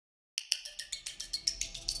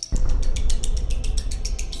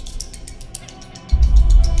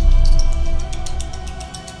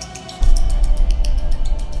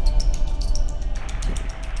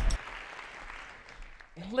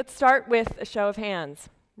start with a show of hands.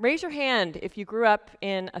 Raise your hand if you grew up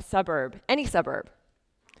in a suburb, any suburb.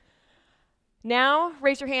 Now,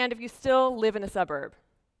 raise your hand if you still live in a suburb.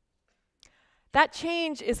 That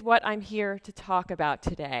change is what I'm here to talk about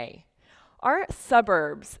today. Our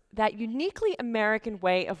suburbs, that uniquely American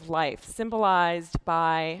way of life, symbolized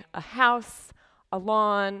by a house, a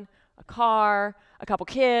lawn, a car, a couple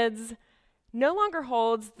kids, no longer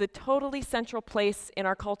holds the totally central place in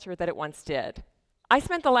our culture that it once did. I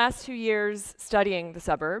spent the last 2 years studying the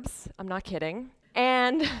suburbs, I'm not kidding,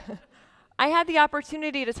 and I had the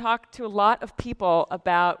opportunity to talk to a lot of people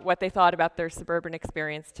about what they thought about their suburban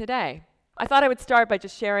experience today. I thought I would start by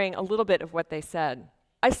just sharing a little bit of what they said.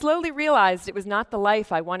 I slowly realized it was not the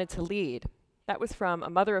life I wanted to lead. That was from a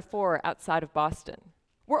mother of 4 outside of Boston.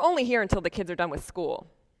 We're only here until the kids are done with school.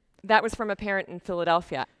 That was from a parent in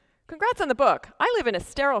Philadelphia. Congrats on the book. I live in a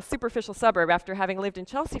sterile, superficial suburb after having lived in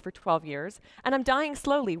Chelsea for 12 years, and I'm dying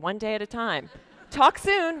slowly, one day at a time. Talk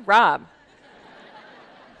soon, Rob.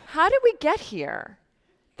 How did we get here?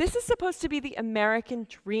 This is supposed to be the American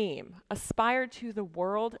dream, aspired to the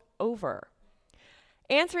world over.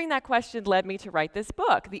 Answering that question led me to write this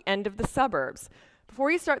book, The End of the Suburbs.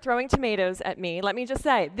 Before you start throwing tomatoes at me, let me just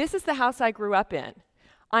say, this is the house I grew up in.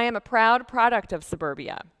 I am a proud product of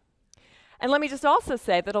suburbia. And let me just also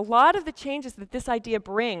say that a lot of the changes that this idea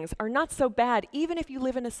brings are not so bad, even if you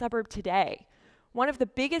live in a suburb today. One of the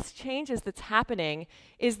biggest changes that's happening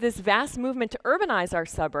is this vast movement to urbanize our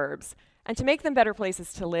suburbs and to make them better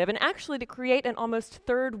places to live, and actually to create an almost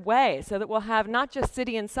third way so that we'll have not just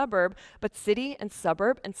city and suburb, but city and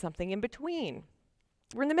suburb and something in between.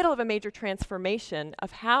 We're in the middle of a major transformation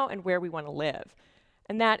of how and where we want to live,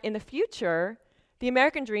 and that in the future, the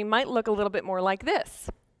American dream might look a little bit more like this,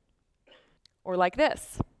 or like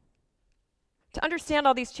this. To understand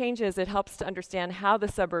all these changes, it helps to understand how the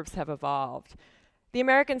suburbs have evolved. The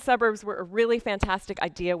American suburbs were a really fantastic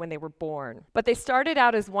idea when they were born, but they started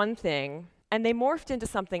out as one thing, and they morphed into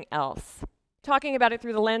something else. Talking about it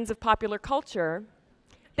through the lens of popular culture,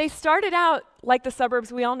 they started out like the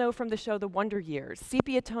suburbs we all know from the show The Wonder Years,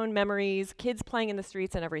 sepia-tone memories, kids playing in the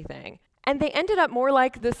streets and everything. And they ended up more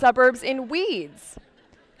like the suburbs in Weeds.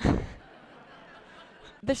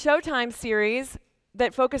 The Showtime series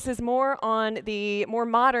that focuses more on the more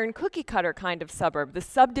modern cookie-cutter kind of suburb, the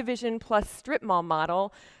subdivision plus strip mall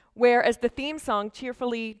model, where, as the theme song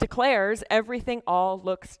cheerfully declares, everything all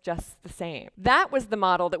looks just the same. That was the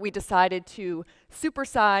model that we decided to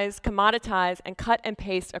supersize, commoditize, and cut and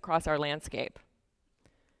paste across our landscape.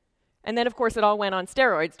 And then, of course, it all went on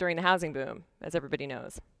steroids during the housing boom, as everybody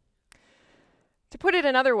knows. To put it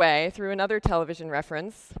another way, through another television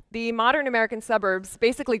reference, the modern American suburbs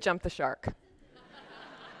basically jumped the shark.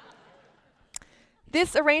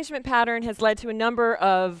 This arrangement pattern has led to a number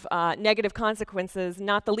of negative consequences,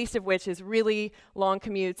 not the least of which is really long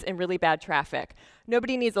commutes and really bad traffic.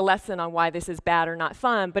 Nobody needs a lesson on why this is bad or not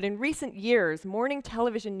fun, but in recent years, morning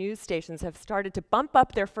television news stations have started to bump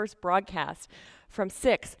up their first broadcast from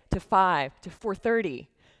 6 to 5 to 4:30,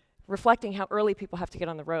 reflecting how early people have to get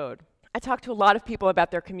on the road. I talked to a lot of people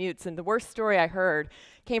about their commutes, and the worst story I heard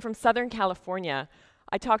came from Southern California.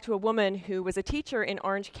 I talked to a woman who was a teacher in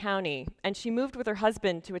Orange County, and she moved with her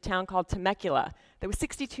husband to a town called Temecula that was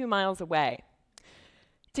 62 miles away.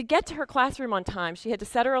 To get to her classroom on time, she had to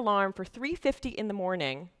set her alarm for 3:50 in the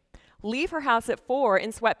morning, leave her house at 4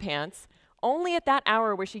 in sweatpants, only at that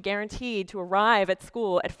hour was she guaranteed to arrive at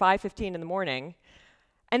school at 5:15 in the morning,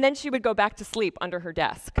 and then she would go back to sleep under her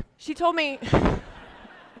desk. She told me,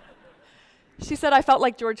 she said, I felt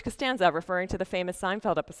like George Costanza, referring to the famous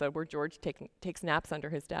Seinfeld episode where George takes naps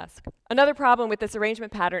under his desk. Another problem with this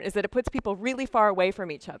arrangement pattern is that it puts people really far away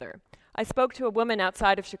from each other. I spoke to a woman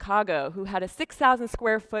outside of Chicago who had a 6,000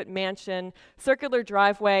 square foot mansion, circular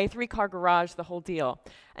driveway, 3-car garage, the whole deal.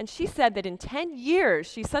 And she said that in 10 years,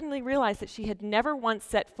 she suddenly realized that she had never once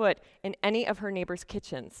set foot in any of her neighbors'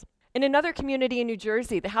 kitchens. In another community in New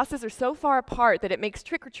Jersey, the houses are so far apart that it makes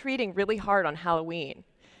trick-or-treating really hard on Halloween.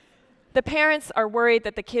 The parents are worried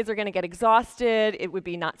that the kids are going to get exhausted, it would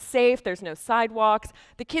be not safe, there's no sidewalks.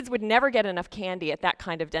 The kids would never get enough candy at that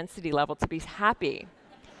kind of density level to be happy.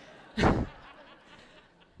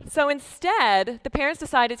 So instead, the parents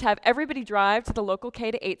decided to have everybody drive to the local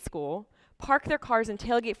K-8 school, park their cars in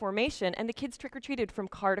tailgate formation, and the kids trick-or-treated from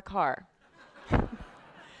car to car.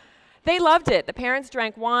 They loved it. The parents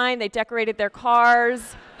drank wine, they decorated their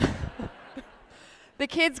cars. The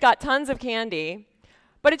kids got tons of candy.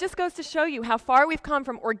 But it just goes to show you how far we've come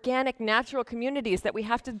from organic, natural communities that we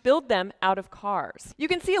have to build them out of cars. You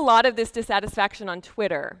can see a lot of this dissatisfaction on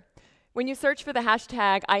Twitter. When you search for the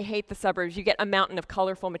hashtag I hate the suburbs, you get a mountain of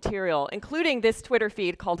colorful material, including this Twitter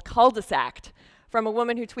feed called Cul-de-sac from a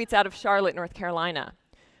woman who tweets out of Charlotte, North Carolina.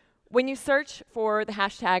 When you search for the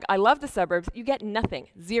hashtag I love the suburbs, you get nothing,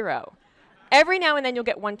 zero. Every now and then you'll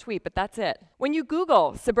get one tweet, but that's it. When you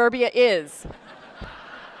Google suburbia is,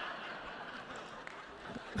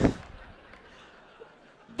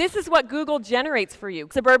 this is what Google generates for you.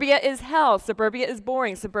 Suburbia is hell, suburbia is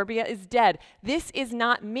boring, suburbia is dead. This is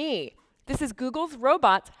not me. This is Google's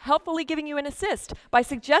robots helpfully giving you an assist by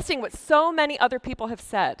suggesting what so many other people have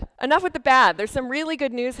said. Enough with the bad. There's some really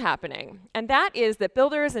good news happening. And that is that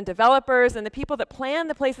builders and developers and the people that plan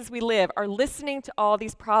the places we live are listening to all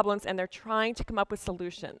these problems and they're trying to come up with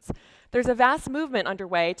solutions. There's a vast movement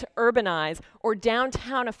underway to urbanize or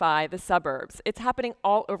downtownify the suburbs. It's happening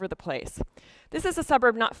all over the place. This is a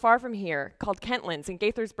suburb not far from here called Kentlands in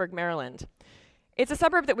Gaithersburg, Maryland. It's a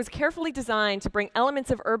suburb that was carefully designed to bring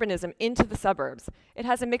elements of urbanism into the suburbs. It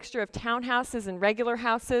has a mixture of townhouses and regular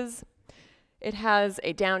houses. It has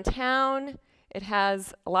a downtown. It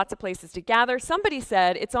has lots of places to gather. Somebody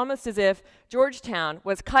said it's almost as if Georgetown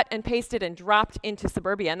was cut and pasted and dropped into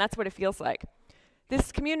suburbia, and that's what it feels like.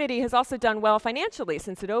 This community has also done well financially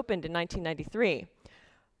since it opened in 1993.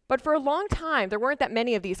 But for a long time, there weren't that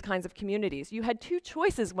many of these kinds of communities. You had two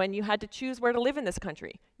choices when you had to choose where to live in this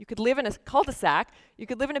country. You could live in a cul-de-sac, you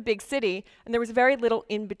could live in a big city, and there was very little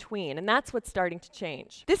in between, and that's what's starting to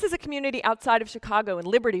change. This is a community outside of Chicago in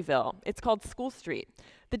Libertyville. It's called School Street.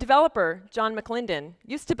 The developer, John McClendon,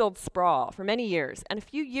 used to build sprawl for many years, and a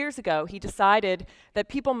few years ago, he decided that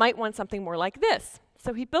people might want something more like this.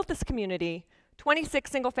 So he built this community, 26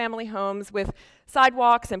 single-family homes with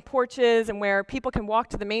sidewalks and porches and where people can walk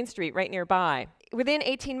to the main street right nearby. Within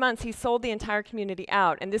 18 months, he sold the entire community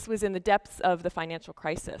out, and this was in the depths of the financial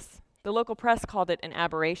crisis. The local press called it an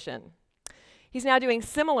aberration. He's now doing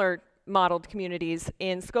similar modeled communities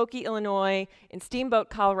in Skokie, Illinois, in Steamboat,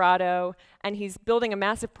 Colorado, and he's building a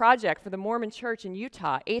massive project for the Mormon Church in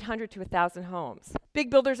Utah, 800 to 1,000 homes. Big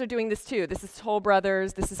builders are doing this too. This is Toll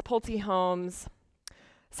Brothers, this is Pulte Homes.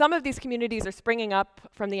 Some of these communities are springing up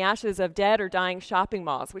from the ashes of dead or dying shopping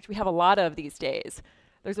malls, which we have a lot of these days.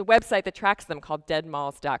 There's a website that tracks them called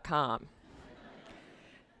deadmalls.com.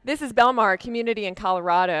 This is Belmar, a community in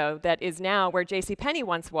Colorado that is now where JCPenney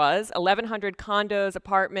once was, 1,100 condos,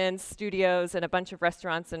 apartments, studios, and a bunch of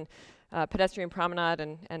restaurants and pedestrian promenade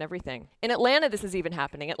and everything. In Atlanta, this is even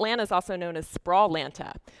happening. Atlanta is also known as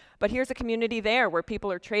Sprawlanta. But here's a community there where people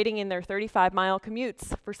are trading in their 35-mile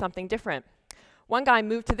commutes for something different. One guy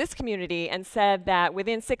moved to this community and said that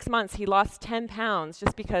within 6 months he lost 10 pounds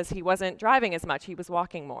just because he wasn't driving as much, he was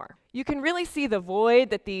walking more. You can really see the void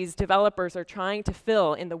that these developers are trying to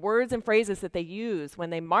fill in the words and phrases that they use when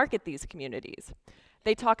they market these communities.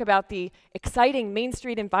 They talk about the exciting Main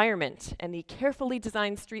Street environment and the carefully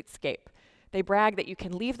designed streetscape. They brag that you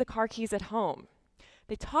can leave the car keys at home.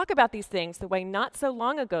 They talk about these things the way not so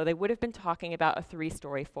long ago they would have been talking about a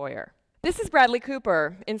 3-story foyer. This is Bradley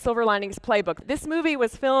Cooper in Silver Linings Playbook. This movie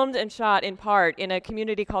was filmed and shot in part in a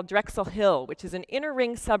community called Drexel Hill, which is an inner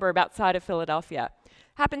ring suburb outside of Philadelphia.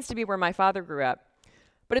 Happens to be where my father grew up.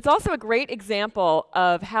 But it's also a great example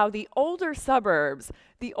of how the older suburbs,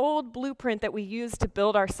 the old blueprint that we used to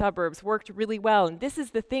build our suburbs worked really well. And this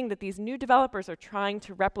is the thing that these new developers are trying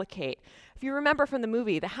to replicate. If you remember from the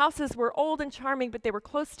movie, the houses were old and charming, but they were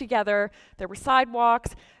close together. There were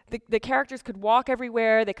sidewalks. The characters could walk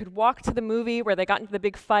everywhere. They could walk to the movie where they got into the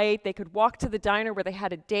big fight. They could walk to the diner where they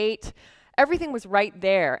had a date. Everything was right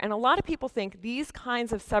there. And a lot of people think these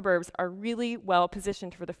kinds of suburbs are really well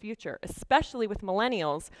positioned for the future, especially with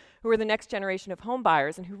millennials who are the next generation of home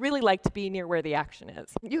buyers and who really like to be near where the action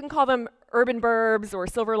is. You can call them urban burbs or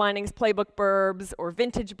Silver Linings Playbook burbs or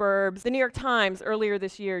vintage burbs. The New York Times earlier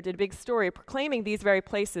this year did a big story proclaiming these very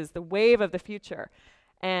places the wave of the future,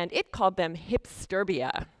 and it called them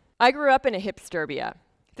hipsterbia. I grew up in a hipsterbia.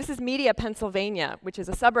 This is Media, Pennsylvania, which is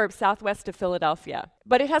a suburb southwest of Philadelphia.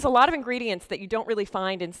 But it has a lot of ingredients that you don't really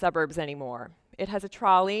find in suburbs anymore. It has a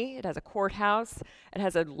trolley, it has a courthouse, it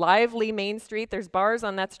has a lively main street. There's bars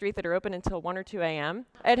on that street that are open until 1 or 2 a.m.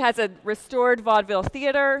 It has a restored vaudeville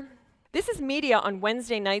theater. This is Media on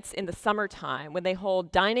Wednesday nights in the summertime when they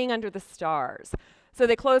hold Dining Under the Stars. So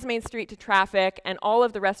they close Main Street to traffic, and all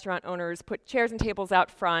of the restaurant owners put chairs and tables out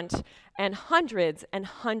front, and hundreds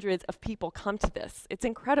of people come to this. It's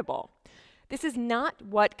incredible. This is not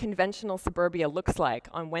what conventional suburbia looks like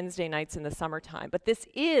on Wednesday nights in the summertime, but this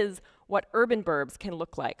is what urban burbs can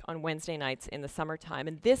look like on Wednesday nights in the summertime.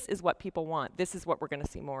 And this is what people want. This is what we're going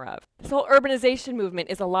to see more of. This whole urbanization movement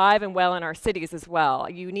is alive and well in our cities as well.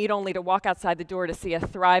 You need only to walk outside the door to see a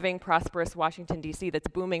thriving, prosperous Washington, D.C. that's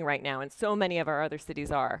booming right now, and so many of our other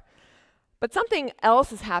cities are. But something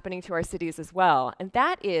else is happening to our cities as well, and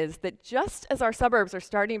that is that just as our suburbs are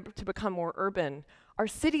starting to become more urban, our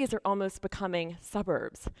cities are almost becoming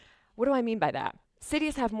suburbs. What do I mean by that?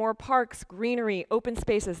 Cities have more parks, greenery, open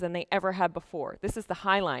spaces than they ever had before. This is the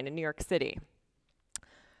High Line in New York City.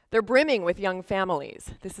 They're brimming with young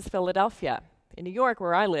families. This is Philadelphia. In New York,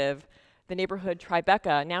 where I live, the neighborhood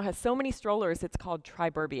Tribeca now has so many strollers it's called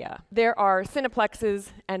Triburbia. There are cineplexes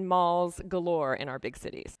and malls galore in our big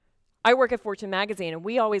cities. I work at Fortune magazine, and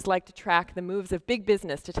we always like to track the moves of big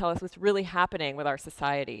business to tell us what's really happening with our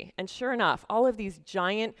society. And sure enough, all of these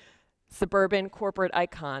giant suburban corporate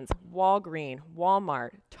icons, Walgreens,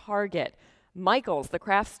 Walmart, Target, Michael's, the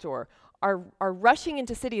craft store, are rushing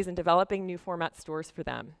into cities and developing new format stores for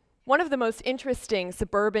them. One of the most interesting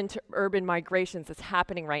suburban to urban migrations that's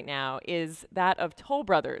happening right now is that of Toll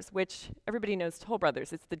Brothers, which everybody knows Toll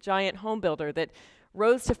Brothers. It's the giant home builder that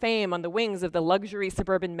rose to fame on the wings of the luxury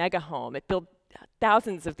suburban mega home. It built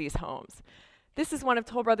thousands of these homes. This is one of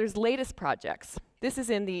Toll Brothers' latest projects. This is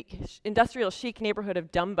in the industrial chic neighborhood of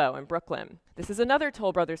Dumbo in Brooklyn. This is another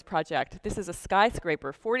Toll Brothers project. This is a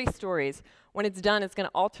skyscraper, 40 stories. When it's done, it's going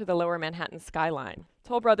to alter the lower Manhattan skyline.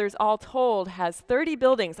 Toll Brothers, all told, has 30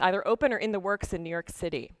 buildings either open or in the works in New York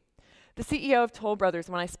City. The CEO of Toll Brothers,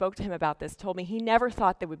 when I spoke to him about this, told me he never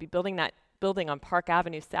thought they would be building that building on Park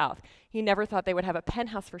Avenue South. He never thought they would have a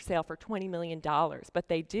penthouse for sale for $20 million, but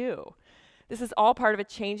they do. This is all part of a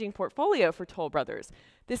changing portfolio for Toll Brothers.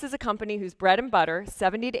 This is a company whose bread and butter,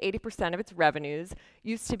 70 to 80% of its revenues,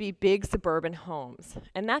 used to be big suburban homes.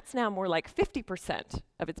 And that's now more like 50%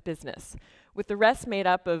 of its business, with the rest made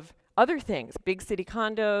up of other things, big city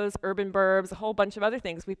condos, urban burbs, a whole bunch of other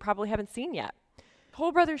things we probably haven't seen yet.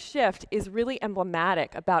 Toll Brothers' shift is really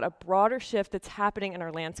emblematic about a broader shift that's happening in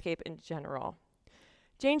our landscape in general.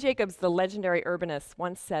 Jane Jacobs, the legendary urbanist,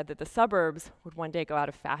 once said that the suburbs would one day go out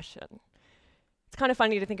of fashion. It's kind of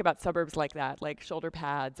funny to think about suburbs like that, like shoulder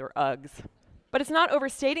pads or Uggs. But it's not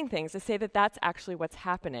overstating things to say that that's actually what's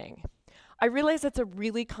happening. I realize that's a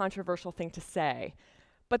really controversial thing to say,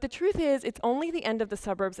 but the truth is it's only the end of the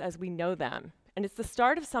suburbs as we know them, and it's the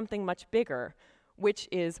start of something much bigger, which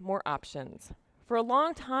is more options. For a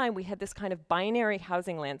long time, we had this kind of binary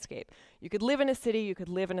housing landscape. You could live in a city, you could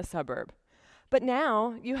live in a suburb. But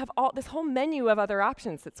now, you have this whole menu of other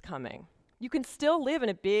options that's coming. You can still live in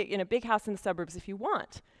a big house in the suburbs if you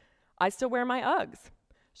want. I still wear my Uggs.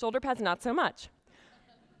 Shoulder pads, not so much.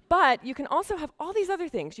 But you can also have all these other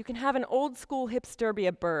things. You can have an old school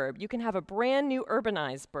hipsterbia burb. You can have a brand new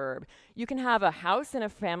urbanized burb. You can have a house in a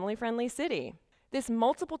family-friendly city. This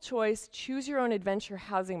multiple choice, choose your own adventure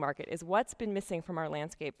housing market is what's been missing from our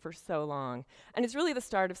landscape for so long. And it's really the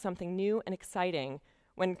start of something new and exciting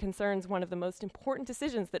when it concerns one of the most important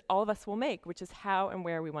decisions that all of us will make, which is how and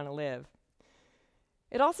where we want to live.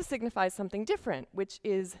 It also signifies something different, which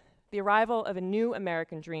is the arrival of a new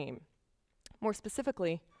American dream. More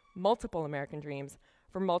specifically, multiple American dreams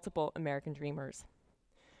for multiple American dreamers.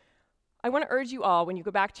 I want to urge you all, when you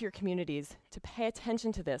go back to your communities, to pay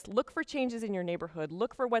attention to this. Look for changes in your neighborhood.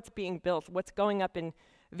 Look for what's being built, what's going up in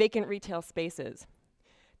vacant retail spaces.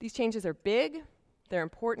 These changes are big, they're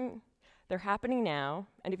important, they're happening now,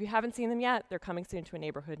 and if you haven't seen them yet, they're coming soon to a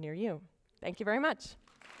neighborhood near you. Thank you very much.